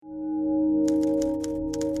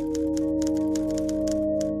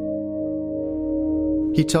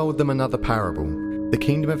He told them another parable. The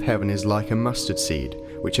kingdom of heaven is like a mustard seed,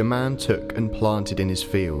 which a man took and planted in his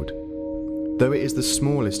field. Though it is the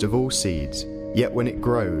smallest of all seeds, yet when it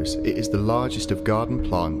grows, it is the largest of garden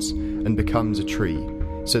plants and becomes a tree,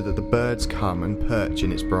 so that the birds come and perch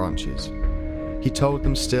in its branches. He told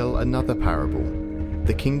them still another parable.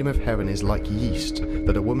 The kingdom of heaven is like yeast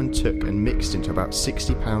that a woman took and mixed into about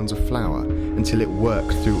 60 pounds of flour until it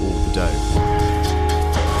worked through all the dough.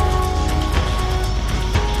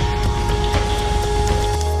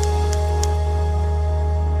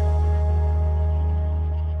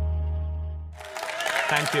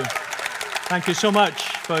 Thank you. Thank you so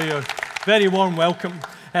much for your very warm welcome.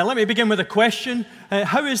 Let me begin with a question.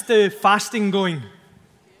 How is the fasting going?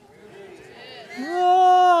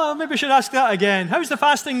 Oh, maybe I should ask that again. How's the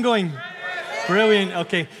fasting going? Brilliant.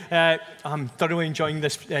 Okay. I'm thoroughly enjoying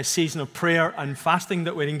this season of prayer and fasting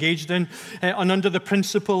that we're engaged in. And under the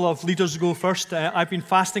principle of leaders go first, I've been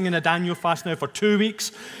fasting in a Daniel fast now for 2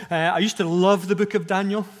 weeks. I used to love the book of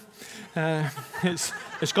Daniel.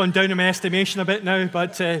 It's gone down in my estimation a bit now,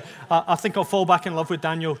 but I think I'll fall back in love with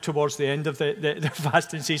Daniel towards the end of the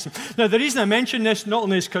fasting season. Now, the reason I mention this not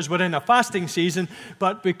only is because we're in a fasting season,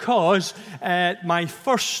 but because my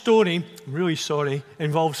first story, I'm really sorry,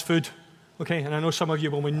 involves food. Okay, and I know some of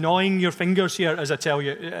you will be gnawing your fingers here as I tell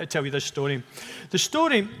you this story. The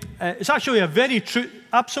story is actually a very true,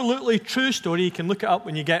 absolutely true story. You can look it up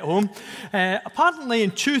when you get home. Apparently,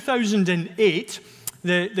 in 2008.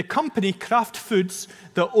 The company, Kraft Foods,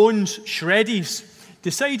 that owns Shreddies,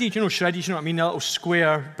 decided, Shreddies, you know what I mean, a little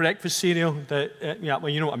square breakfast cereal, you know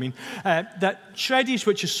what I mean, that Shreddies,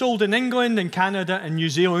 which is sold in England and Canada and New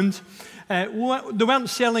Zealand, they weren't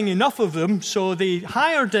selling enough of them, so they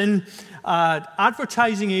hired in an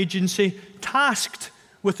advertising agency tasked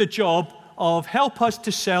with the job of help us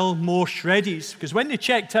to sell more Shreddies. Because when they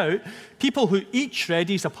checked out, people who eat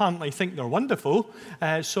Shreddies apparently think they're wonderful.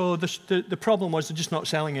 So the problem was they're just not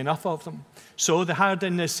selling enough of them. So they hired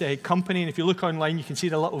in this company, and if you look online, you can see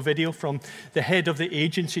the little video from the head of the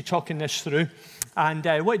agency talking this through. And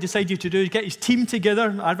what he decided to do is get his team together,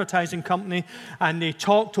 an advertising company, and they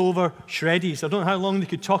talked over Shreddies. I don't know how long they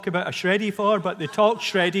could talk about a Shreddie for, but they talked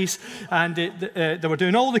Shreddies, and they were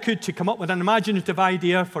doing all they could to come up with an imaginative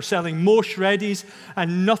idea for selling more Shreddies,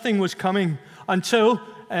 and nothing was coming until,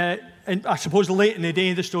 and I suppose late in the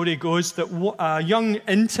day, the story goes that a young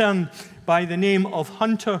intern by the name of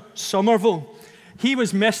Hunter Somerville, he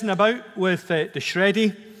was messing about with the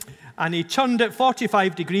Shreddie, and he turned it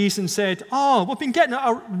 45 degrees and said, we've been getting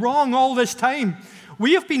it wrong all this time.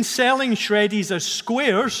 We have been selling Shreddies as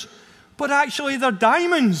squares, but actually they're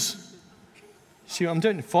diamonds. See what I'm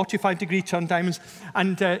doing? 45-degree turn diamonds.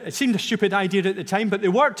 And it seemed a stupid idea at the time, but they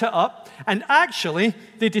worked it up, and actually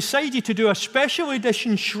they decided to do a special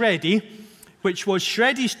edition Shreddie, which was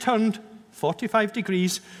Shreddies turned 45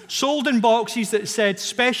 degrees, sold in boxes that said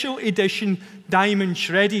special edition diamond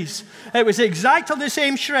Shreddies. It was exactly the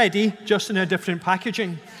same Shreddie, just in a different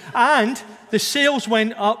packaging. And the sales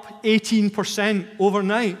went up 18%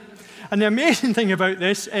 overnight. And the amazing thing about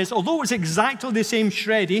this is, although it was exactly the same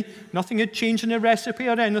Shreddie, nothing had changed in the recipe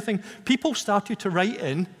or anything, people started to write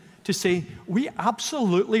in to say, we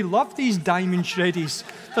absolutely love these diamond Shreddies.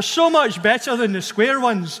 They're so much better than the square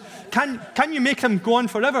ones. Can you make them go on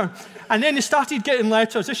forever? And then they started getting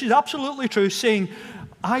letters, this is absolutely true, saying,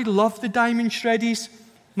 I love the diamond Shreddies.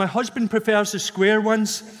 My husband prefers the square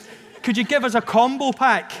ones. Could you give us a combo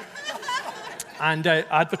pack? And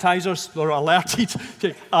advertisers were alerted.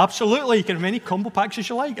 Absolutely, you can have many combo packs as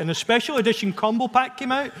you like. And a special edition combo pack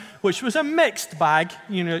came out, which was a mixed bag.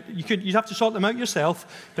 You'd have to sort them out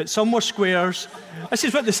yourself. But some were squares. This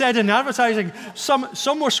is what they said in advertising.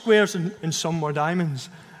 Some were squares and some were diamonds.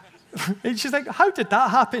 And she's like, how did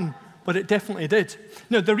that happen? But it definitely did.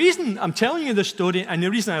 Now, the reason I'm telling you this story, and the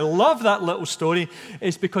reason I love that little story,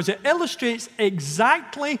 is because it illustrates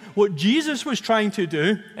exactly what Jesus was trying to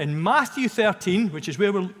do in Matthew 13, which is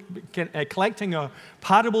where we're collecting our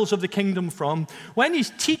parables of the kingdom from, when he's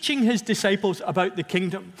teaching his disciples about the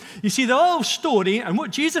kingdom. You see, the little story and what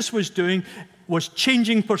Jesus was doing was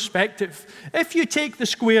changing perspective. If you take the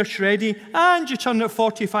square Shreddie and you turn it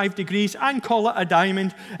 45 degrees and call it a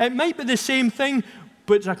diamond, it might be the same thing,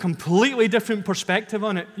 but it's a completely different perspective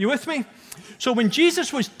on it. You with me? So when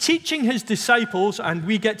Jesus was teaching his disciples, and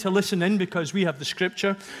we get to listen in because we have the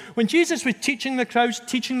scripture, when Jesus was teaching the crowds,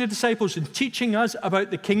 teaching the disciples, and teaching us about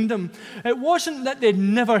the kingdom, it wasn't that they'd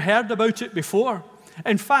never heard about it before.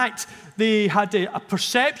 In fact, they had a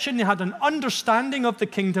perception, they had an understanding of the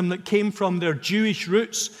kingdom that came from their Jewish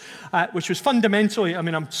roots, which was fundamentally,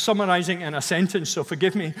 I'm summarizing in a sentence, so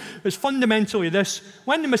forgive me, it was fundamentally this: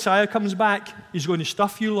 when the Messiah comes back, he's going to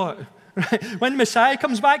stuff you lot. When the Messiah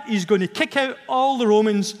comes back, he's going to kick out all the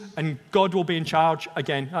Romans and God will be in charge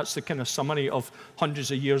again. That's the kind of summary of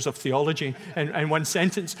hundreds of years of theology in one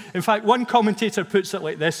sentence. In fact, one commentator puts it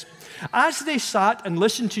like this: as they sat and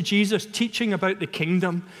listened to Jesus teaching about the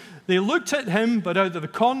kingdom, they looked at him, but out of the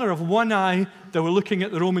corner of one eye, they were looking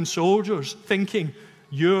at the Roman soldiers, thinking,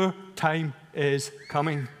 your time is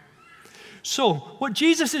coming. So, what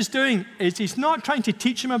Jesus is doing is he's not trying to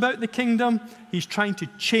teach them about the kingdom, he's trying to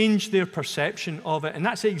change their perception of it. And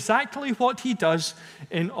that's exactly what he does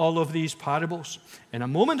in all of these parables. In a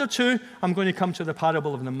moment or two, I'm going to come to the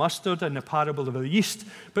parable of the mustard and the parable of the yeast.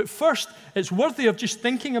 But first, it's worthy of just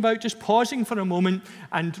thinking about, just pausing for a moment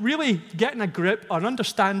and really getting a grip or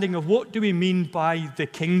understanding of what do we mean by the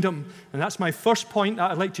kingdom. And that's my first point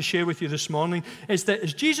that I'd like to share with you this morning, is that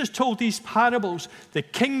as Jesus told these parables, the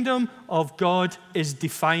kingdom of God is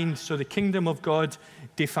defined. So the kingdom of God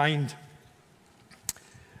defined.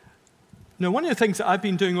 Now, one of the things that I've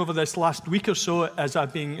been doing over this last week or so as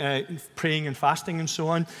I've been praying and fasting and so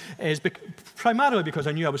on is primarily because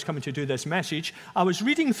I knew I was coming to do this message. I was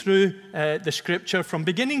reading through the scripture from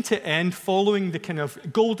beginning to end, following the kind of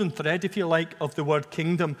golden thread, if you like, of the word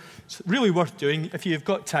kingdom. It's really worth doing. If you've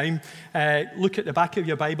got time, look at the back of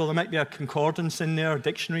your Bible. There might be a concordance in there, a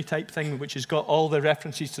dictionary type thing, which has got all the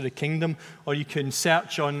references to the kingdom. Or you can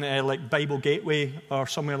search on like Bible Gateway or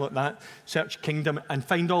somewhere like that, search kingdom and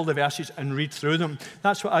find all the verses and read through them.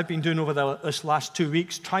 That's what I've been doing over this last 2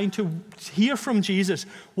 weeks, trying to hear from Jesus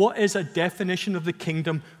what is a definition of the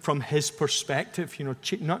kingdom from his perspective. You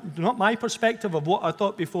know, not my perspective of what I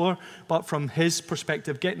thought before, but from his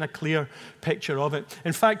perspective, getting a clear picture of it.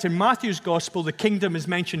 In fact, in Matthew's gospel, the kingdom is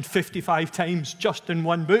mentioned 55 times just in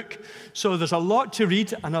one book. So there's a lot to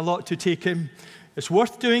read and a lot to take in. It's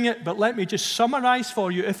worth doing it, but let me just summarize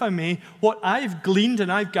for you, if I may, what I've gleaned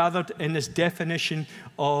and I've gathered in this definition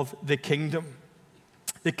of the kingdom.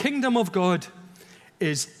 The kingdom of God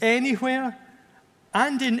is anywhere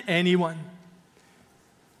and in anyone.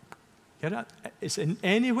 Get it? It's in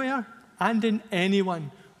anywhere and in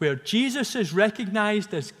anyone where Jesus is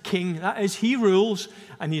recognized as king. That is, he rules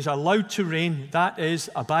and he's allowed to reign. That is,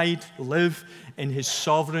 abide, live in his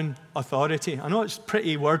sovereign authority. I know it's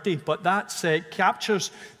pretty wordy, but that captures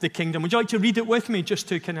the kingdom. Would you like to read it with me just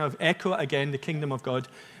to kind of echo it again, the kingdom of God?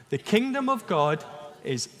 The kingdom of God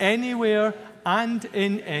is anywhere and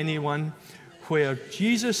in anyone where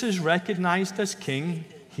Jesus is recognized as king,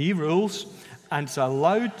 he rules, and is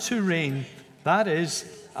allowed to reign. That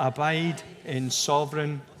is, abide in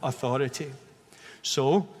sovereign authority.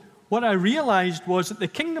 So, what I realized was that the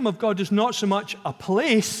kingdom of God is not so much a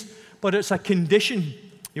place, but it's a condition.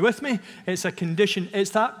 You with me? It's a condition.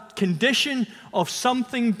 It's that condition of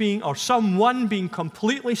something being, or someone being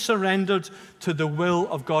completely surrendered to the will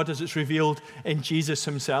of God as it's revealed in Jesus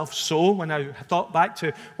himself. So when I thought back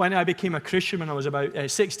to when I became a Christian when I was about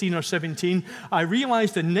 16 or 17, I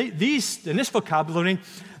realized in this vocabulary,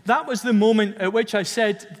 that was the moment at which I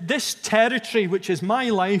said, this territory, which is my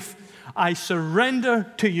life, I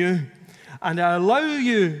surrender to you, and I allow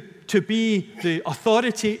you to be the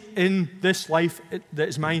authority in this life that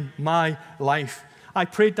is mine, my life. I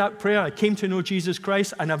prayed that prayer. I came to know Jesus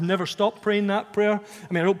Christ, and I've never stopped praying that prayer.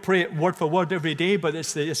 I mean, I don't pray it word for word every day, but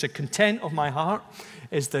it's a content of my heart,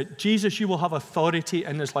 is that, Jesus, you will have authority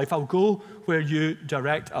in this life. I'll go where you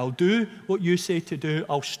direct. I'll do what you say to do.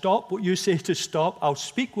 I'll stop what you say to stop. I'll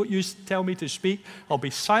speak what you tell me to speak. I'll be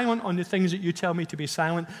silent on the things that you tell me to be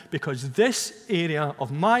silent, because this area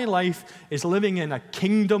of my life is living in a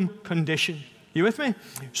kingdom condition. You with me?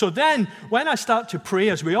 So then, when I start to pray,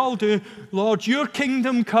 as we all do, Lord, your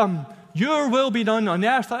kingdom come, your will be done on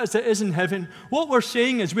earth as it is in heaven. What we're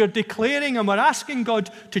saying is we're declaring and we're asking God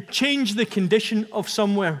to change the condition of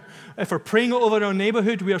somewhere. If we're praying over our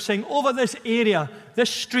neighborhood, we are saying over this area, this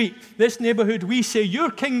street, this neighborhood, we say, your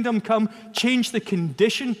kingdom come, change the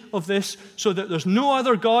condition of this so that there's no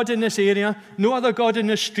other God in this area, no other God in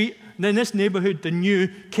this street, than this neighborhood, the new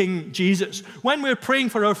King Jesus. When we're praying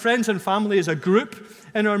for our friends and family as a group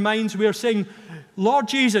in our minds, we are saying, Lord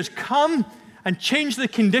Jesus, come and change the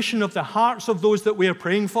condition of the hearts of those that we are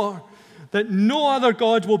praying for, that no other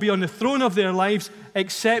God will be on the throne of their lives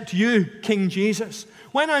except you, King Jesus.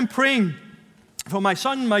 When I'm praying for my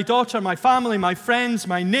son, my daughter, my family, my friends,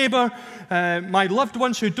 my neighbor, my loved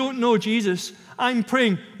ones who don't know Jesus, I'm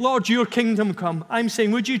praying, Lord, your kingdom come. I'm saying,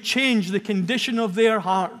 would you change the condition of their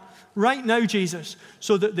heart, right now, Jesus,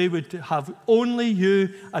 so that they would have only you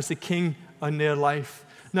as the king in their life.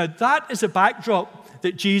 Now, that is a backdrop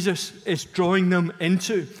that Jesus is drawing them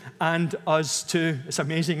into and us too. It's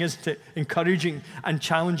amazing, isn't it? Encouraging and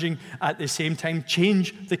challenging at the same time.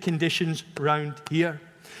 Change the conditions around here.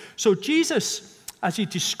 So Jesus, as he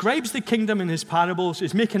describes the kingdom in his parables,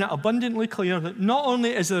 is making it abundantly clear that not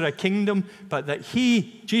only is there a kingdom, but that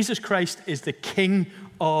he, Jesus Christ, is the king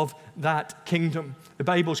of that kingdom. The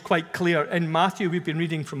Bible's quite clear. In Matthew, we've been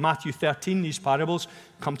reading from Matthew 13, these parables.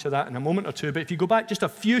 Come to that in a moment or two. But if you go back just a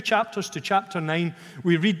few chapters to chapter 9,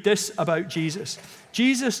 we read this about Jesus.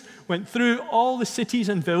 Jesus went through all the cities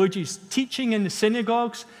and villages, teaching in the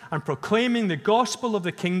synagogues and proclaiming the gospel of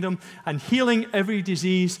the kingdom and healing every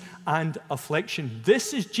disease and affliction.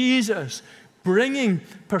 This is Jesus bringing,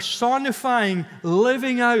 personifying,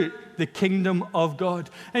 living out the kingdom of God.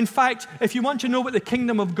 In fact, if you want to know what the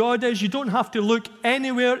kingdom of God is, you don't have to look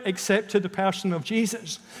anywhere except to the person of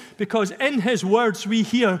Jesus. Because in his words, we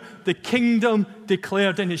hear the kingdom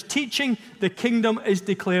declared. In his teaching, the kingdom is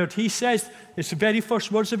declared. He says, it's the very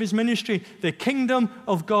first words of his ministry, the kingdom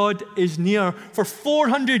of God is near. For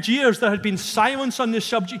 400 years, there had been silence on the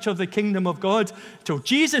subject of the kingdom of God, till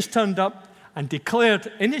Jesus turned up and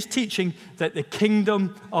declared in his teaching that the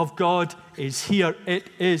kingdom of God is here. It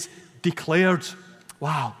is declared.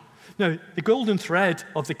 Wow. Now, the golden thread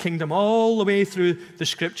of the kingdom all the way through the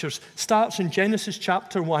scriptures starts in Genesis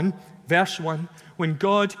chapter 1, verse 1, when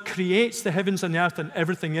God creates the heavens and the earth and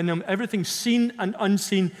everything in them, everything seen and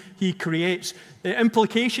unseen, he creates. The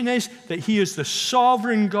implication is that he is the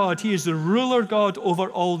sovereign God. He is the ruler God over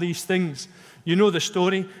all these things. You know the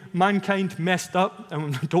story. Mankind messed up,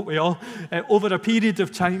 and don't we all, over a period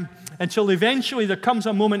of time, until eventually there comes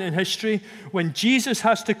a moment in history when Jesus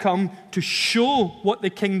has to come to show what the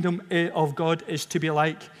kingdom of God is to be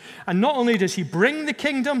like. And not only does he bring the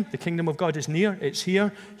kingdom of God is near, it's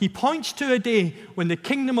here. He points to a day when the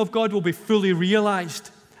kingdom of God will be fully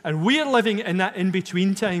realized. And we're living in that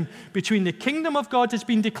in-between time, between the kingdom of God has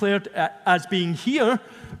been declared as being here,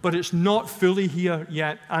 but it's not fully here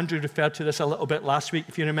yet. Andrew referred to this a little bit last week,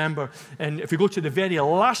 if you remember. And if we go to the very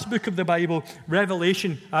last book of the Bible,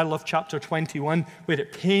 Revelation, I love chapter 21, where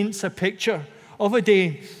it paints a picture of a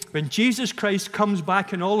day when Jesus Christ comes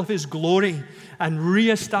back in all of his glory and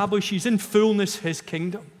reestablishes in fullness his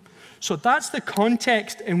kingdom. So that's the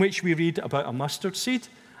context in which we read about a mustard seed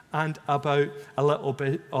and about a little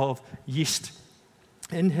bit of yeast.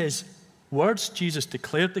 In his words, Jesus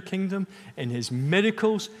declared the kingdom. In his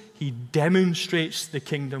miracles, he demonstrates the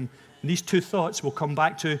kingdom. And these two thoughts we'll come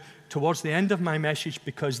back to towards the end of my message,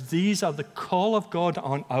 because these are the call of God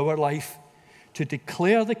on our life, to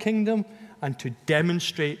declare the kingdom and to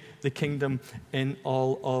demonstrate the kingdom in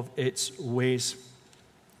all of its ways.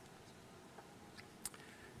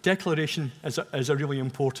 Declaration is a really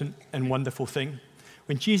important and wonderful thing.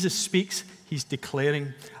 When Jesus speaks, he's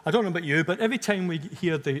declaring. I don't know about you, but every time we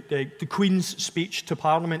hear the Queen's speech to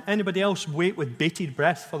Parliament, anybody else wait with bated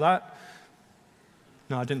breath for that?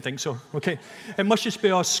 No, I didn't think so. Okay. It must just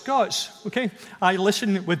be us Scots. Okay. I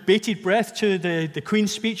listen with bated breath to the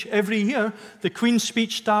Queen's speech every year. The Queen's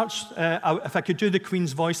speech starts, if I could do the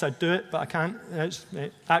Queen's voice, I'd do it, but I can't.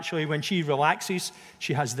 Actually, when she relaxes,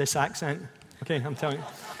 she has this accent. Okay, I'm telling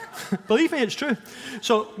you. Believe me, it's true.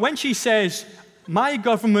 So when she says, my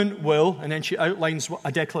government will, and then she outlines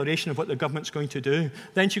a declaration of what the government's going to do.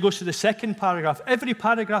 Then she goes to the second paragraph. Every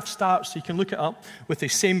paragraph starts, you can look it up, with the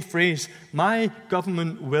same phrase, my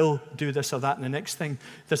government will do this or that, and the next thing.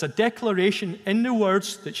 There's a declaration in the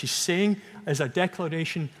words that she's saying is a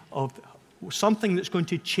declaration of something that's going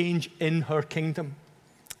to change in her kingdom.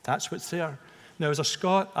 That's what's there. Now, as a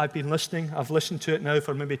Scot, I've been listening. I've listened to it now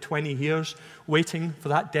for maybe 20 years, waiting for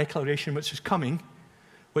that declaration which is coming,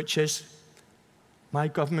 which is, my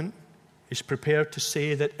government is prepared to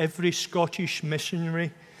say that every Scottish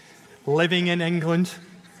missionary living in England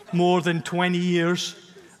more than 20 years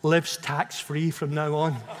lives tax-free from now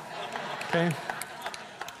on. Okay?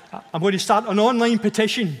 I'm going to start an online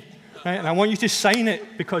petition, right? And I want you to sign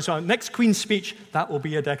it, because our next Queen's speech, that will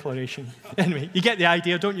be a declaration. Anyway, you get the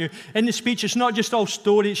idea, don't you? In the speech, it's not just all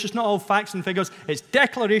story, it's just not all facts and figures, it's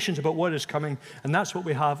declarations about what is coming, and that's what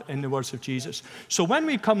we have in the words of Jesus. So when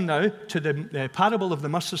we come now to the parable of the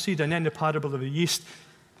mustard seed and then the parable of the yeast,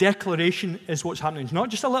 declaration is what's happening. It's not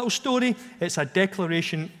just a little story, it's a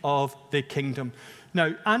declaration of the kingdom.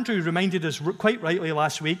 Now, Andrew reminded us quite rightly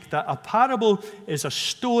last week that a parable is a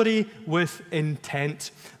story with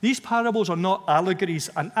intent. These parables are not allegories.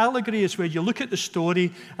 An allegory is where you look at the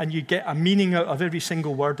story and you get a meaning out of every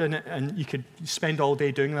single word in it, and you could spend all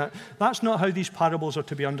day doing that. That's not how these parables are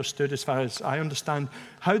to be understood, as far as I understand.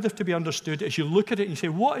 How they're to be understood is you look at it and you say,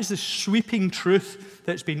 what is the sweeping truth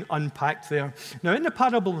that's been unpacked there? Now, in the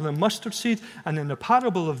parable of the mustard seed and in the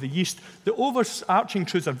parable of the yeast, the overarching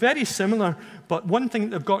truths are very similar, but one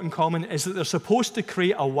thing they've got in common is that they're supposed to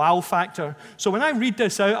create a wow factor. So when I read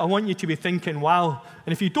this out, I want you to be thinking wow.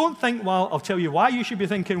 And if you don't think wow, I'll tell you why you should be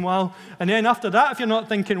thinking wow. And then after that, if you're not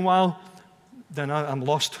thinking wow, then I'm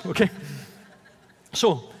lost, okay?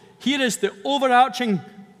 So here is the overarching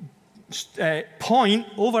point,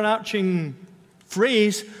 overarching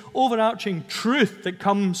phrase, overarching truth that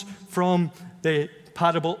comes from the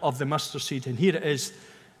parable of the mustard seed. And here it is.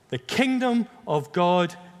 The kingdom of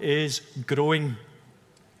God is growing.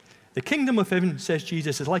 The kingdom of heaven, says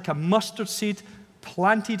Jesus, is like a mustard seed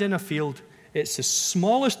planted in a field. It's the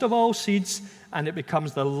smallest of all seeds, and it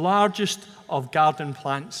becomes the largest of garden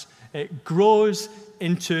plants. It grows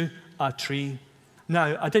into a tree.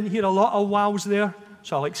 Now, I didn't hear a lot of wows there,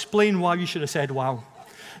 so I'll explain why you should have said wow.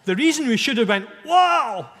 The reason we should have went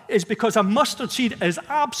wow is because a mustard seed is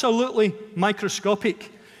absolutely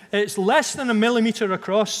microscopic. It's less than a millimeter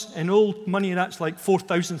across. In old money, that's like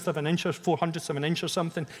 4,000th of an inch or 400th of an inch or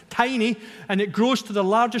something. Tiny, and it grows to the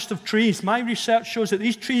largest of trees. My research shows that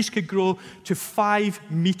these trees could grow to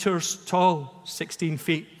 5 meters tall, 16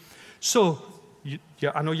 feet. So,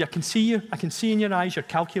 I know I can see in your eyes, you're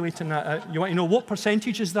calculating that out. You want to know what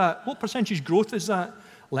percentage is that? What percentage growth is that?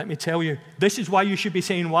 Let me tell you. This is why you should be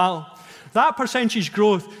saying wow. That percentage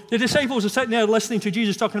growth, the disciples are sitting there listening to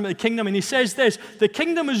Jesus talking about the kingdom, and he says this, the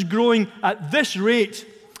kingdom is growing at this rate,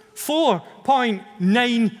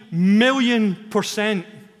 4.9 million%.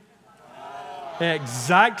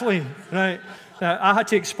 Exactly, right. I had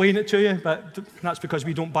to explain it to you, but that's because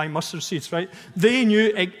we don't buy mustard seeds, right? They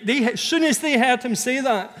knew, as soon as they heard him say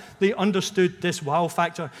that, they understood this wow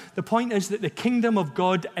factor. The point is that the kingdom of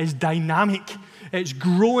God is dynamic. It's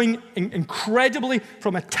growing incredibly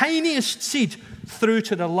from a tiniest seed through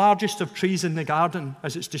to the largest of trees in the garden,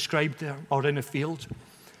 as it's described there, or in a field.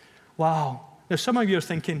 Wow. Now, some of you are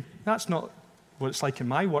thinking, that's not what it's like in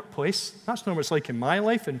my workplace. That's not what it's like in my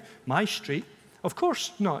life, in my street. Of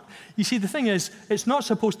course not. You see, the thing is, it's not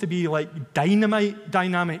supposed to be like dynamite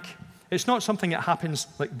dynamic. It's not something that happens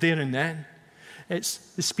like there and then.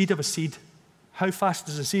 It's the speed of a seed. How fast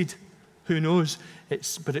is a seed? Who knows?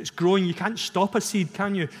 But it's growing. You can't stop a seed,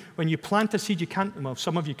 can you? When you plant a seed, you can't, well,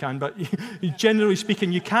 some of you can, but generally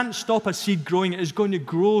speaking, you can't stop a seed growing. It is going to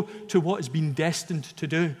grow to what it's been destined to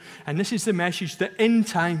do. And this is the message that in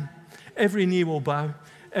time, every knee will bow.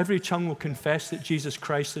 Every tongue will confess that Jesus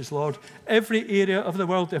Christ is Lord. Every area of the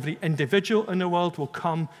world, every individual in the world will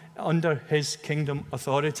come under his kingdom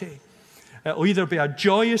authority. It'll either be a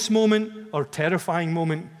joyous moment or a terrifying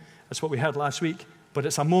moment. That's what we heard last week. But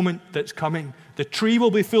it's a moment that's coming. The tree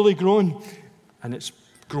will be fully grown, and it's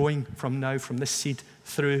growing from now, from this seed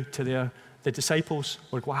through to there. The disciples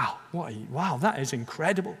were, wow, that is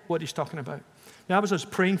incredible, what he's talking about. Now, I was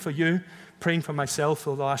praying for you, praying for myself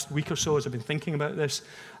for the last week or so as I've been thinking about this.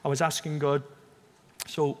 I was asking God,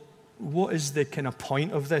 so what is the kind of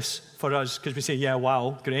point of this for us? Because we say, yeah,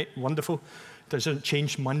 wow, great, wonderful. Does it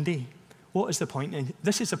change Monday? What is the point? And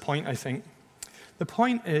this is the point, I think. The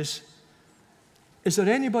point is there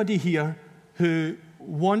anybody here who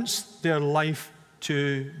wants their life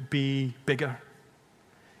to be bigger?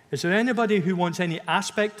 Is there anybody who wants any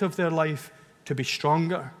aspect of their life to be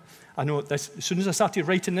stronger? I know this, as soon as I started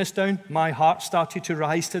writing this down, my heart started to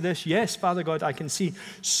rise to this. Yes, Father God, I can see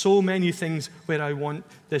so many things where I want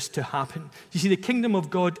this to happen. You see, the kingdom of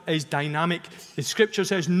God is dynamic. The scripture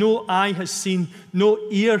says, no eye has seen, no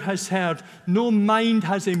ear has heard, no mind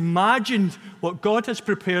has imagined what God has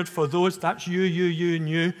prepared for those, that's you, and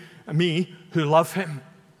you, and me, who love him.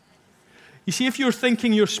 You see, if you're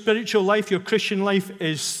thinking your spiritual life, your Christian life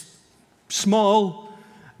is small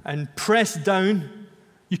and pressed down,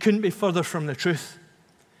 you couldn't be further from the truth.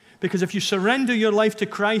 Because if you surrender your life to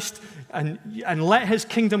Christ and let his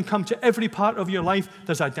kingdom come to every part of your life,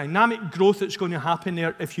 there's a dynamic growth that's going to happen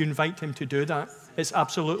there if you invite him to do that. It's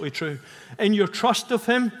absolutely true. In your trust of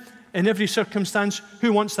him, in every circumstance,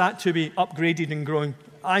 who wants that to be upgraded and growing?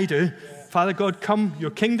 I do. Father God, come,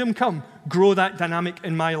 your kingdom come, grow that dynamic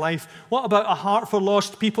in my life? What about a heart for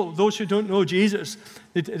lost people, those who don't know Jesus?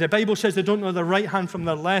 The Bible says they don't know their right hand from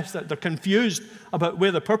their left, that they're confused about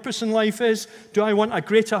where the purpose in life is. Do I want a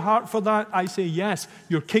greater heart for that? I say yes.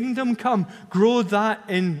 Your kingdom come. Grow that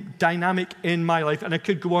in dynamic in my life. And it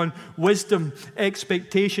could go on. Wisdom,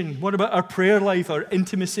 expectation. What about our prayer life, our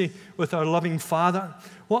intimacy with our loving Father?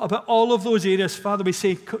 What about all of those areas? Father, we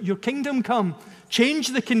say, your kingdom come. Change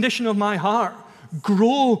the condition of my heart.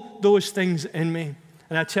 Grow those things in me.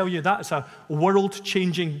 And I tell you, that's a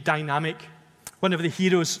world-changing dynamic. One of the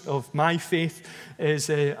heroes of my faith is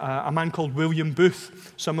a man called William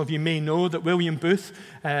Booth. Some of you may know that William Booth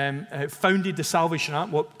founded the Salvation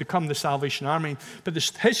Army, what became the Salvation Army. But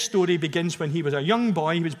his story begins when he was a young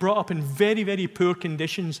boy. He was brought up in very, very poor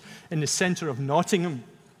conditions in the centre of Nottingham.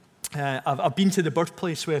 I've been to the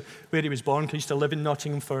birthplace where he was born, because I used to live in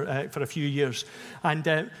Nottingham for a few years.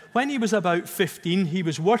 And when he was about 15, he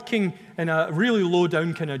was working in a really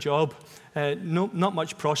low-down kind of job, not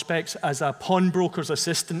much prospects, as a pawnbroker's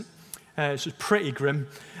assistant. So it was pretty grim.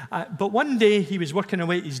 But one day he was working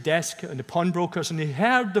away at his desk at the pawnbrokers, and he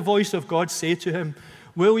heard the voice of God say to him,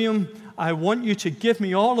 William, I want you to give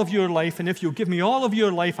me all of your life, and if you'll give me all of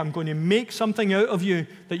your life, I'm going to make something out of you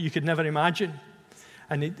that you could never imagine.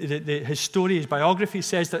 And his story, his biography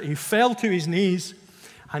says that he fell to his knees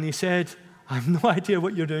and he said, I have no idea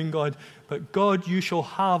what you're doing, God, but God, you shall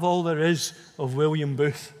have all there is of William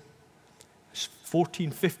Booth. This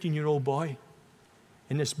 14, 15-year-old boy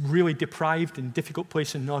in this really deprived and difficult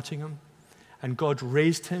place in Nottingham. And God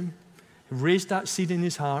raised him, raised that seed in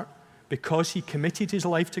his heart because he committed his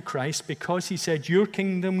life to Christ, because he said, your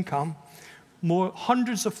kingdom come.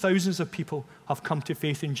 Hundreds of thousands of people have come to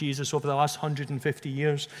faith in Jesus over the last 150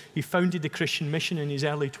 years. He founded the Christian Mission in his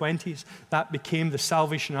early 20s. That became the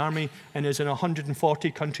Salvation Army and is in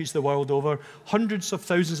 140 countries the world over. Hundreds of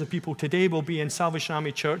thousands of people today will be in Salvation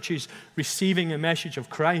Army churches receiving a message of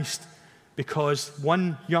Christ because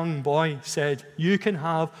one young boy said, you can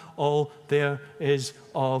have all there is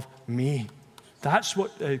of me. That's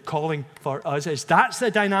what the calling for us is. That's the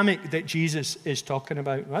dynamic that Jesus is talking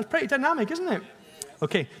about. That's pretty dynamic, isn't it?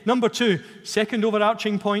 Okay, number 2, second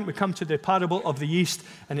overarching point, we come to the parable of the yeast,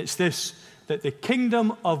 and it's this, that the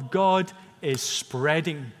kingdom of God is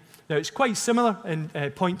spreading. Now, it's quite similar in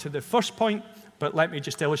point to the first point, but let me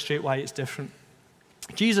just illustrate why it's different.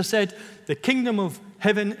 Jesus said, the kingdom of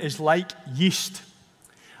heaven is like yeast.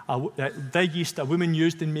 The yeast a woman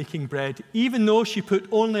used in making bread. Even though she put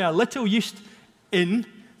only a little yeast in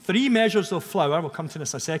 3 measures of flour, we'll come to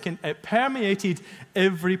this in a second, it permeated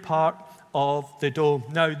every part of the dough.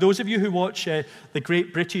 Now, those of you who watch the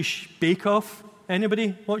Great British Bake Off,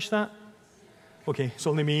 anybody watch that? Okay, it's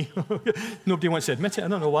only me. Nobody wants to admit it. I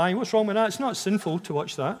don't know why. What's wrong with that? It's not sinful to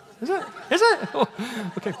watch that. Is it? Is it? Oh,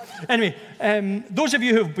 okay. Anyway, those of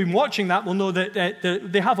you who have been watching that will know that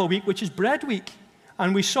they have a week which is Bread Week.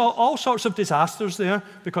 And we saw all sorts of disasters there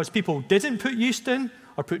because people didn't put yeast in,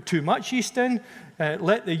 or put too much yeast in,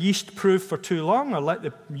 let the yeast prove for too long, or let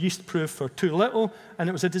the yeast prove for too little, and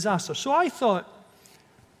it was a disaster. So I thought,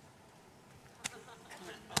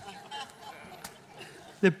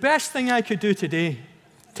 the best thing I could do today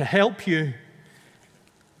to help you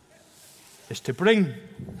is to bring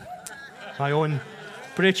my own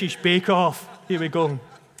British Bake Off. Here we go.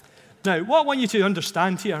 Now, what I want you to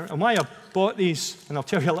understand here, and why I bought these, and I'll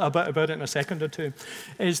tell you a little bit about it in a second or two,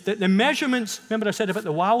 is that the measurements, remember I said about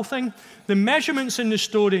the wow thing? The measurements in the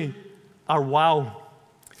story are wow.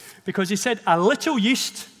 Because he said a little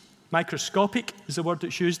yeast, microscopic is the word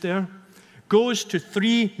that's used there, goes to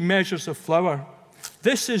 3 measures of flour.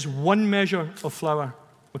 This is 1 measure of flour,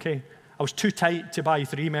 okay? I was too tight to buy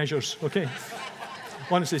 3 measures, okay?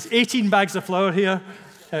 One says 18 bags of flour here.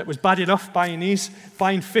 It was bad enough buying these.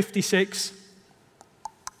 Buying 56.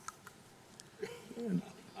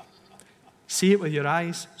 See it with your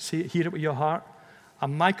eyes. Hear it with your heart. A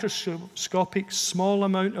microscopic small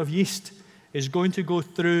amount of yeast is going to go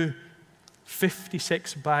through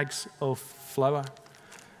 56 bags of flour.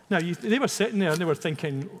 Now, they were sitting there and they were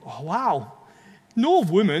thinking, oh, wow, no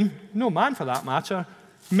woman, no man for that matter,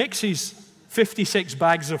 mixes 56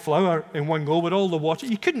 bags of flour in one go with all the water.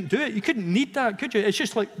 You couldn't do it. You couldn't need that, could you? It's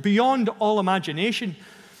just like beyond all imagination.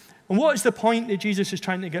 And what is the point that Jesus is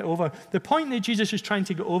trying to get over? The point that Jesus is trying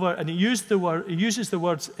to get over, and he uses the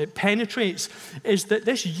words, it penetrates, is that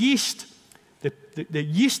this yeast, the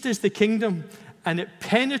yeast is the kingdom, and it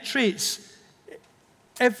penetrates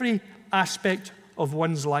every aspect of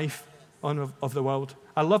one's life of the world.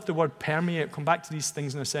 I love the word permeate. I'll come back to these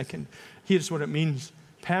things in a second. Here's what it means.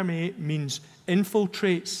 Permeate means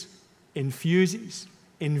infiltrates, infuses,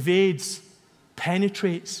 invades,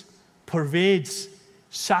 penetrates, pervades,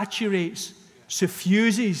 saturates,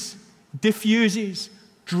 suffuses, diffuses,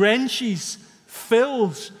 drenches,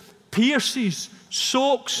 fills, pierces,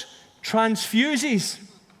 soaks, transfuses.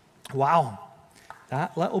 Wow,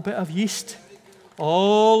 that little bit of yeast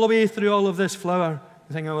all the way through all of this flour.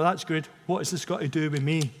 You're thinking, well, that's good. What has this got to do with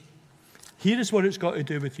me? Here is what it's got to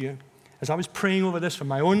do with you. As I was praying over this for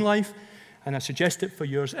my own life, and I suggest it for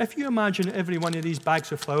yours, if you imagine every one of these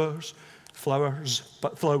bags of flour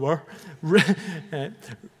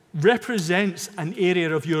represents an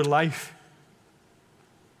area of your life.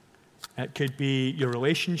 It could be your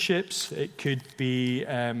relationships, it could be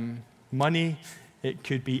money, it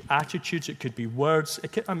could be attitudes, it could be words,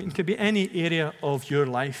 it could be any area of your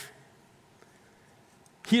life.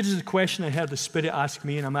 Here's the question I heard the Spirit ask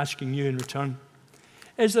me, and I'm asking you in return.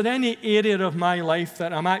 Is there any area of my life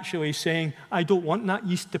that I'm actually saying, I don't want that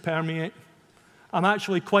yeast to permeate? I'm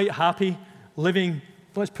actually quite happy living,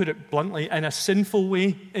 let's put it bluntly, in a sinful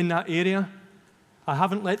way in that area. I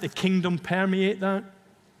haven't let the kingdom permeate that.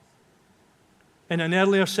 In an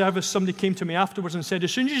earlier service, somebody came to me afterwards and said,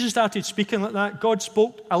 as soon as you started speaking like that, God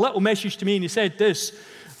spoke a little message to me, and he said this: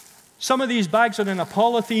 some of these bags are in a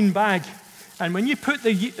polythene bag, and when you put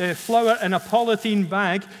the flour in a polythene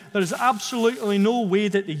bag, there is absolutely no way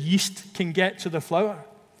that the yeast can get to the flour.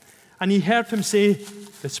 And he heard him say,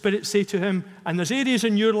 the Spirit say to him, and there's areas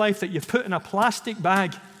in your life that you've put in a plastic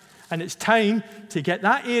bag, and it's time to get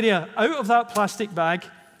that area out of that plastic bag,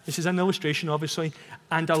 this is an illustration obviously,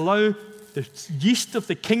 and allow the yeast of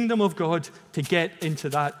the kingdom of God to get into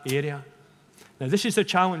that area. Now this is the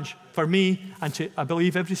challenge for me, and to, I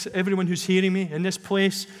believe, everyone who's hearing me in this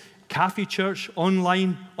place, Cafe Church,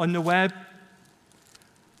 online, on the web.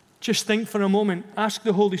 Just think for a moment, ask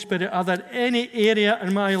the Holy Spirit, are there any area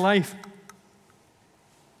in my life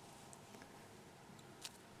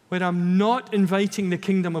where I'm not inviting the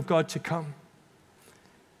kingdom of God to come?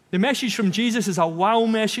 The message from Jesus is a wow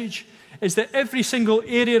message, is that every single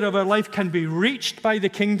area of our life can be reached by the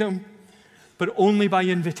kingdom, but only by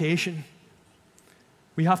invitation.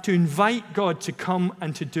 We have to invite God to come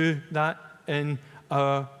and to do that in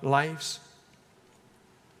our lives.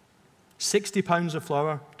 60 pounds of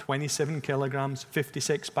flour, 27 kilograms,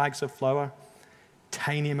 56 bags of flour,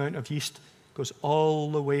 tiny amount of yeast, goes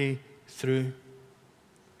all the way through.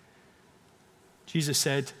 Jesus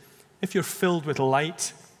said, if you're filled with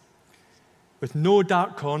light, with no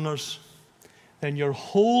dark corners, then your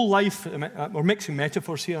whole life, we're mixing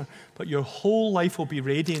metaphors here, but your whole life will be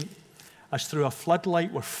radiant, as through a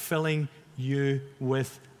floodlight we're filling you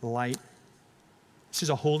with light. This is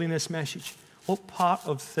a holiness message. What part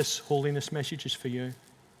of this holiness message is for you?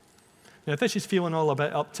 Now, if this is feeling all a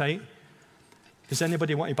bit uptight, does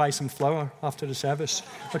anybody want to buy some flour after the service?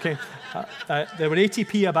 Okay, they were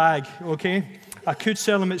 80p a bag, okay? I could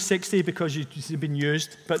sell them at 60 because you've been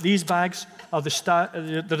used, but these bags are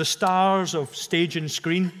they're the stars of stage and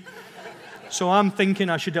screen. So I'm thinking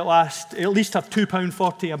I should at least have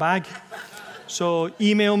 £2.40 a bag. So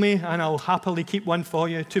email me and I'll happily keep one for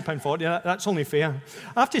you, £2.40, that's only fair.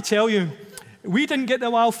 I have to tell you, we didn't get the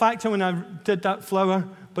wow factor when I did that flour,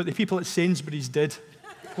 but the people at Sainsbury's did.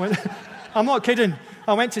 I'm not kidding.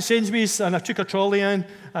 I went to Sainsbury's and I took a trolley in,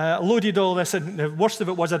 loaded all this, and the worst of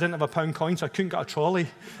it was I didn't have a £1 coin, so I couldn't get a trolley.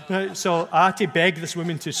 So I had to beg this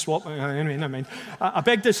woman to swap. Anyway, never mind. I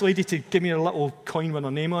begged this lady to give me a little coin with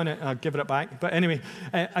her name on it, and I'd give her it back. But anyway,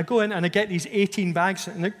 I go in and I get these 18 bags,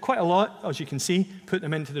 and they're quite a lot, as you can see, put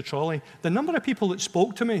them into the trolley. The number of people that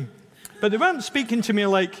spoke to me, but they weren't speaking to me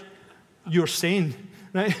like, you're sane,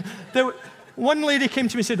 right? One lady came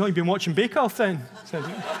to me and said, oh, you've been watching Bake Off then? I said,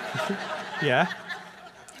 yeah.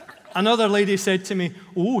 Another lady said to me,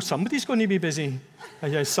 oh, somebody's going to be busy.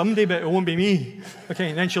 I said, somebody, but it won't be me. Okay,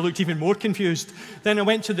 and then she looked even more confused. Then I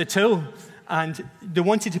went to the till, and they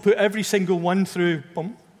wanted to put every single one through. But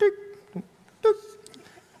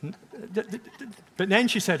then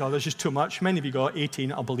she said, oh, there's just too much. How many have you got?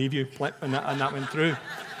 18, I'll believe you. And that went through.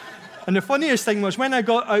 And the funniest thing was when I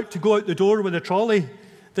got out to go out the door with the trolley,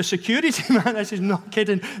 the security man, this is not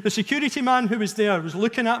kidding, the security man who was there was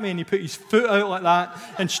looking at me and he put his foot out like that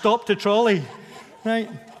and stopped the trolley, right?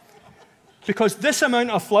 Because this amount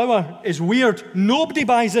of flour is weird. Nobody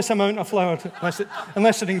buys this amount of flour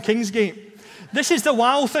unless they're in Kingsgate. This is the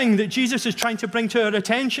wow thing that Jesus is trying to bring to our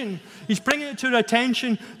attention. He's bringing it to our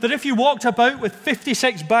attention that if you walked about with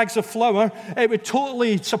 56 bags of flour, it would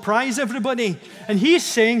totally surprise everybody. And he's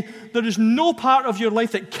saying there is no part of your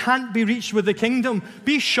life that can't be reached with the kingdom.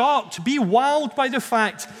 Be shocked, be wowed by the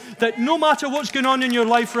fact that no matter what's going on in your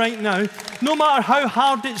life right now, no matter how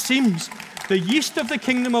hard it seems, The yeast of the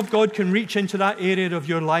kingdom of God can reach into that area of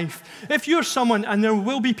your life. If you're someone, and there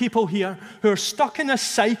will be people here who are stuck in a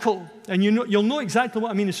cycle, and you'll know exactly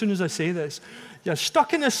what I mean as soon as I say this. You're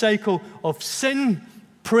stuck in a cycle of sin,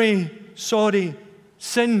 pray, sorry,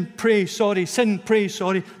 sin, pray, sorry, sin, pray,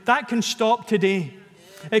 sorry. That can stop today.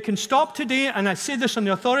 It can stop today, and I say this on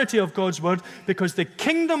the authority of God's word, because the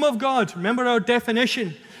kingdom of God, remember our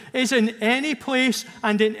definition, is in any place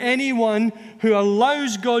and in anyone who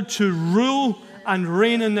allows God to rule and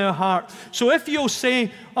reign in their heart. So if you'll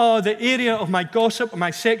say, the area of my gossip or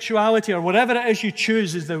my sexuality or whatever it is you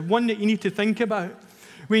choose is the one that you need to think about,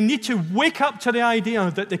 we need to wake up to the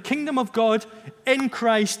idea that the kingdom of God in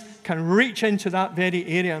Christ can reach into that very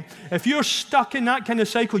area. If you're stuck in that kind of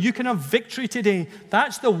cycle, you can have victory today.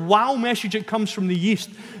 That's the wow message that comes from the yeast.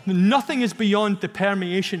 Nothing is beyond the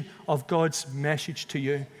permeation of God's message to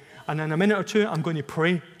you. And in a minute or two, I'm going to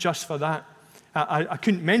pray just for that. I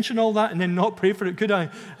couldn't mention all that and then not pray for it, could I?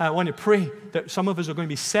 I want to pray that some of us are going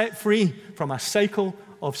to be set free from a cycle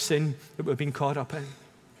of sin that we've been caught up in.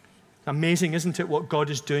 Amazing, isn't it, what God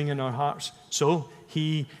is doing in our hearts? So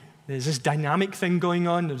there's this dynamic thing going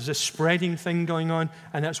on, there's this spreading thing going on,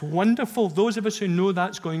 and that's wonderful. Those of us who know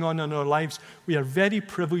that's going on in our lives, we are very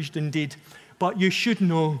privileged indeed. But you should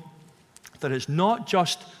know that it's not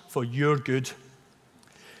just for your good,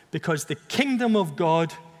 because the kingdom of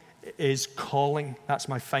God is calling. That's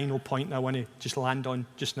my final point I want to just land on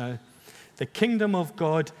just now. The kingdom of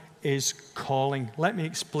God is calling. Let me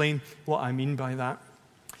explain what I mean by that.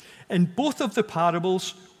 In both of the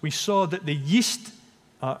parables, we saw that the yeast,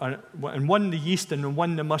 in one the yeast and in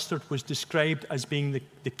one the mustard, was described as being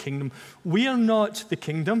the kingdom. We are not the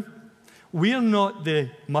kingdom. We are not the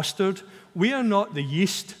mustard. We are not the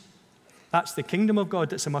yeast. That's the kingdom of God.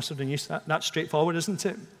 That's the mustard and yeast. That's straightforward, isn't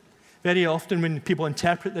it? Very often when people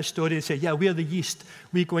interpret this story, they say, yeah, we are the yeast.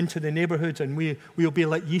 We go into the neighborhood and we'll be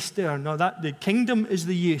like yeast there. No, the kingdom is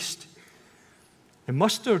the yeast. The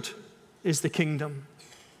mustard is the kingdom.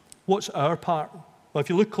 What's our part? Well, if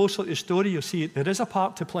you look closely at the story, you'll see there is a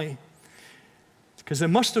part to play. Because the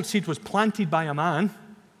mustard seed was planted by a man,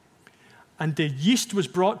 and the yeast was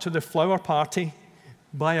brought to the flower party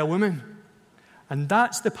by a woman. And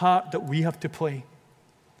that's the part that we have to play.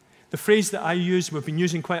 The phrase that I use, we've been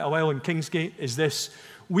using quite a while in Kingsgate, is this: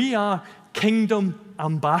 we are kingdom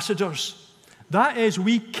ambassadors. That is,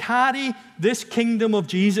 we carry this kingdom of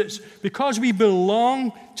Jesus. Because we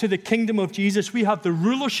belong to the kingdom of Jesus, we have the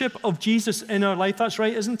rulership of Jesus in our life. That's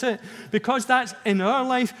right, isn't it? Because that's in our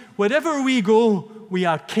life, wherever we go, we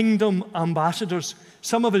are kingdom ambassadors.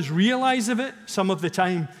 Some of us realize of it some of the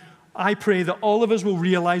time. I pray that all of us will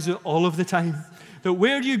realize it all of the time. That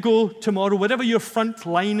where you go tomorrow, whatever your front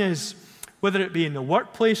line is, whether it be in the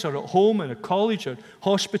workplace or at home, in a college or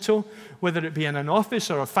hospital, whether it be in an office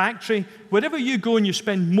or a factory, wherever you go and you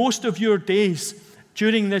spend most of your days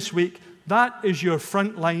during this week, that is your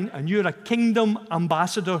front line, and you're a kingdom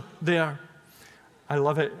ambassador there. I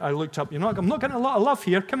love it. I looked up. I'm not getting a lot of love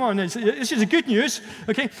here. Come on. This is good news.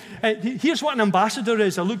 Okay. Here's what an ambassador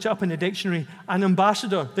is. I looked it up in the dictionary. An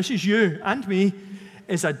ambassador, this is you and me,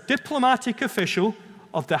 is a diplomatic official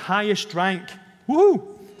of the highest rank.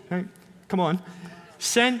 Woo! Right. Come on.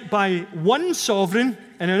 Sent by one sovereign,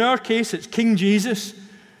 and in our case it's King Jesus,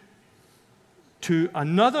 to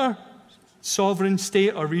another sovereign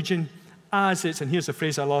state or region as its, and here's the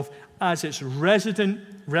phrase I love, as its resident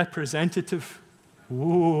representative.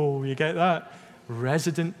 Whoa, you get that?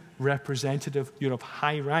 Resident representative. You're of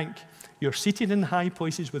high rank. You're seated in high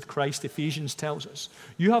places with Christ, Ephesians tells us.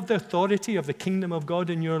 You have the authority of the kingdom of God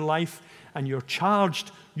in your life, and you're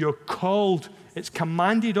charged, you're called, it's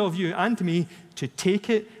commanded of you and me to take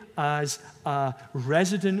it as a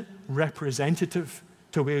resident representative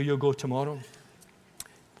to where you'll go tomorrow.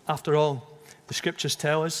 After all, the scriptures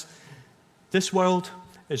tell us this world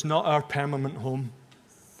is not our permanent home.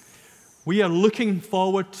 We are looking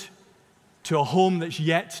forward to a home that's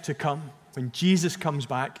yet to come when Jesus comes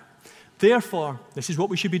back. Therefore, this is what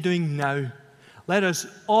we should be doing now. Let us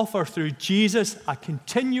offer through Jesus a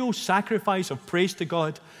continual sacrifice of praise to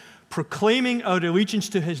God, proclaiming our allegiance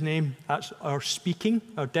to his name. That's our speaking,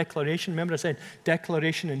 our declaration. Remember I said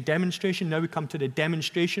declaration and demonstration. Now we come to the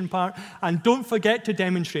demonstration part. And don't forget to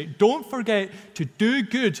demonstrate. Don't forget to do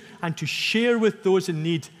good and to share with those in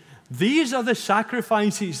need. These are the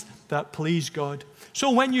sacrifices that please God. So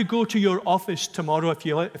when you go to your office tomorrow,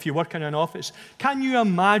 if you work in an office, can you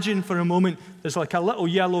imagine for a moment there's like a little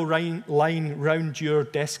yellow line round your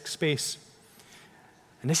desk space?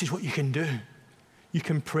 And this is what you can do. You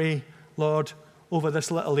can pray, Lord, over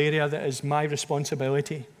this little area that is my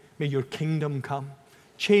responsibility. May your kingdom come.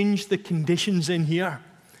 Change the conditions in here.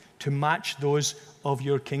 to match those of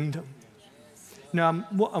your kingdom. Now,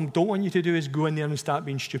 what I don't want you to do is go in there and start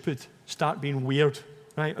being stupid, start being weird,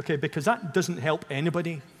 right? Okay, because that doesn't help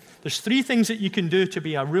anybody. There's 3 things that you can do to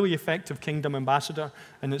be a really effective kingdom ambassador,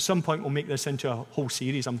 and at some point we'll make this into a whole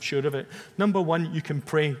series, I'm sure of it. Number 1, you can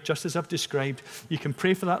pray, just as I've described. You can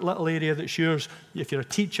pray for that little area that's yours. If you're a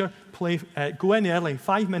teacher, go in early,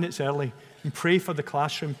 5 minutes early, and pray for the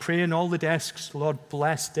classroom. Pray in all the desks. Lord,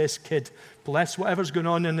 bless this kid. Bless whatever's going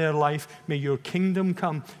on in their life. May your kingdom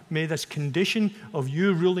come. May this condition of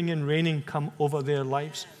you ruling and reigning come over their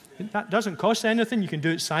lives. That doesn't cost anything. You can do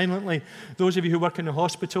it silently. Those of you who work in the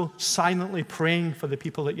hospital, silently praying for the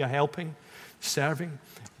people that you're helping, serving.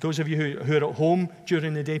 Those of you who are at home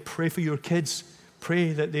during the day, pray for your kids.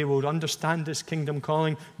 Pray that they will understand this kingdom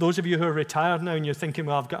calling. Those of you who are retired now and you're thinking,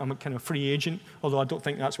 well, I'm a kind of free agent, although I don't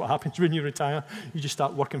think that's what happens when you retire. You just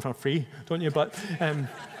start working for free, don't you? But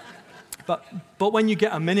when you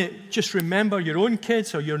get a minute, just remember your own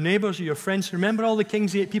kids or your neighbors or your friends. Remember all the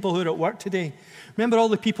King's 8 people who are at work today. Remember all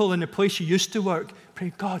the people in the place you used to work.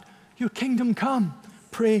 Pray, God, your kingdom come.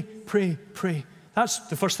 Pray, pray, pray. That's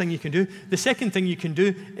the first thing you can do. The second thing you can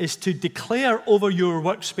do is to declare over your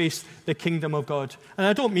workspace the kingdom of God. And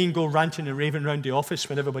I don't mean go ranting and raving around the office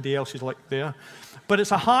when everybody else is like there. But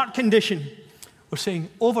it's a heart condition. We're saying,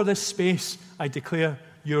 over this space, I declare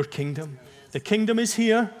your kingdom. The kingdom is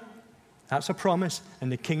here. That's a promise.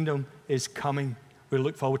 And the kingdom is coming. We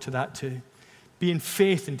look forward to that too. Be in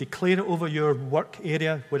faith and declare it over your work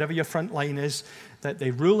area, whatever your front line is, that the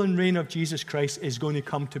rule and reign of Jesus Christ is going to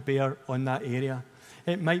come to bear on that area.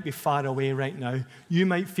 It might be far away right now. You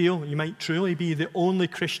might truly be the only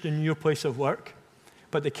Christian in your place of work,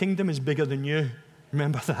 but the kingdom is bigger than you.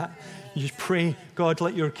 Remember that. You just pray, God,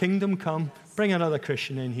 let your kingdom come. Bring another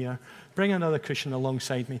Christian in here. Bring another Christian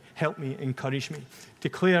alongside me. Help me, encourage me.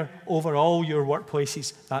 Declare over all your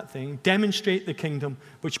workplaces that thing. Demonstrate the kingdom,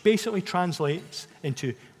 which basically translates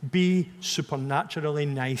into be supernaturally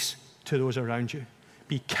nice to those around you.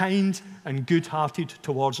 Be kind and good-hearted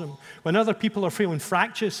towards them. When other people are feeling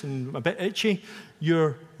fractious and a bit itchy,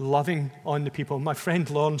 you're loving on the people. My friend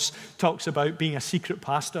Lawrence talks about being a secret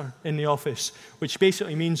pastor in the office, which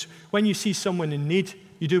basically means when you see someone in need,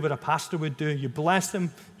 you do what a pastor would do. You bless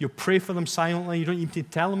them. You pray for them silently. You don't need to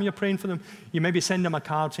tell them you're praying for them. You maybe send them a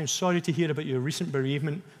card saying, sorry to hear about your recent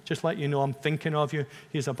bereavement. Just let you know I'm thinking of you.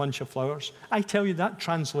 Here's a bunch of flowers. I tell you, that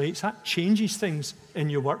translates, that changes things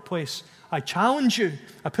in your workplace. I challenge you,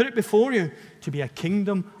 I put it before you, to be a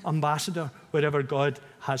kingdom ambassador wherever God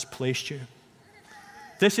has placed you.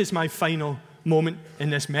 This is my final moment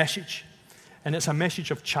in this message. And it's a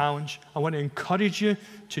message of challenge. I want to encourage you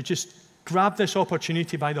to just grab this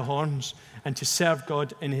opportunity by the horns and to serve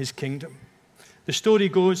God in his kingdom. The story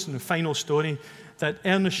goes, in the final story, that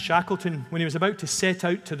Ernest Shackleton, when he was about to set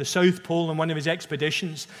out to the South Pole on one of his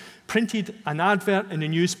expeditions, printed an advert in the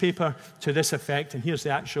newspaper to this effect. And here's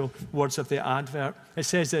the actual words of the advert. It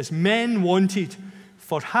says this: men wanted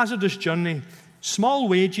for hazardous journey, small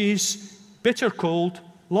wages, bitter cold,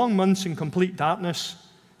 long months in complete darkness.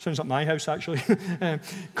 Sounds like my house, actually.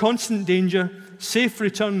 Constant danger, safe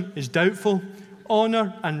return is doubtful,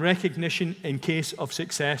 honor and recognition in case of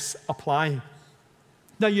success apply.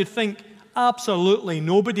 Now you'd think absolutely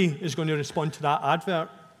nobody is going to respond to that advert.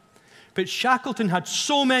 But Shackleton had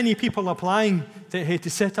so many people applying that he had to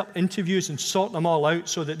set up interviews and sort them all out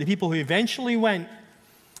so that the people who eventually went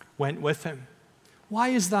with him. Why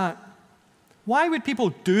is that? Why would people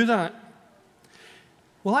do that?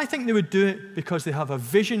 Well, I think they would do it because they have a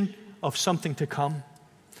vision of something to come.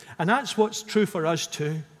 And that's what's true for us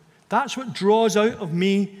too. That's what draws out of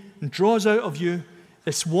me and draws out of you,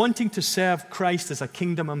 this wanting to serve Christ as a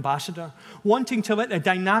kingdom ambassador, wanting to let the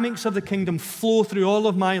dynamics of the kingdom flow through all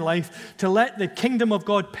of my life, to let the kingdom of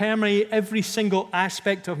God permeate every single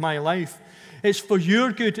aspect of my life. It's for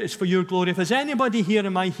your good, it's for your glory. If there's anybody here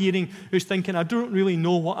in my hearing who's thinking, I don't really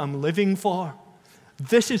know what I'm living for,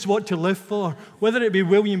 this is what to live for. Whether it be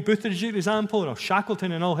William Booth, as an example, or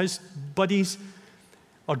Shackleton and all his buddies,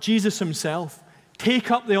 or Jesus himself, take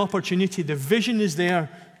up the opportunity. The vision is there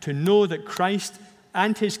to know that Christ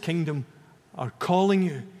and his kingdom are calling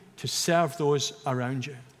you to serve those around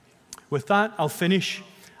you. With that, I'll finish,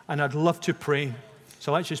 and I'd love to pray.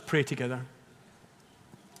 So let's just pray together.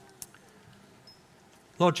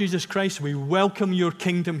 Lord Jesus Christ, we welcome your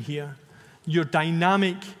kingdom here, your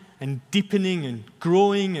dynamic and deepening and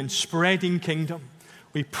growing and spreading kingdom.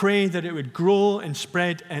 We pray that it would grow and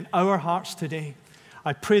spread in our hearts today.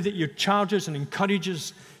 I pray that you charge us and encourage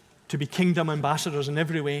us to be kingdom ambassadors in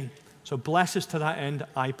every way. So bless us to that end,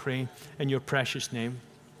 I pray, in your precious name.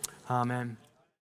 Amen.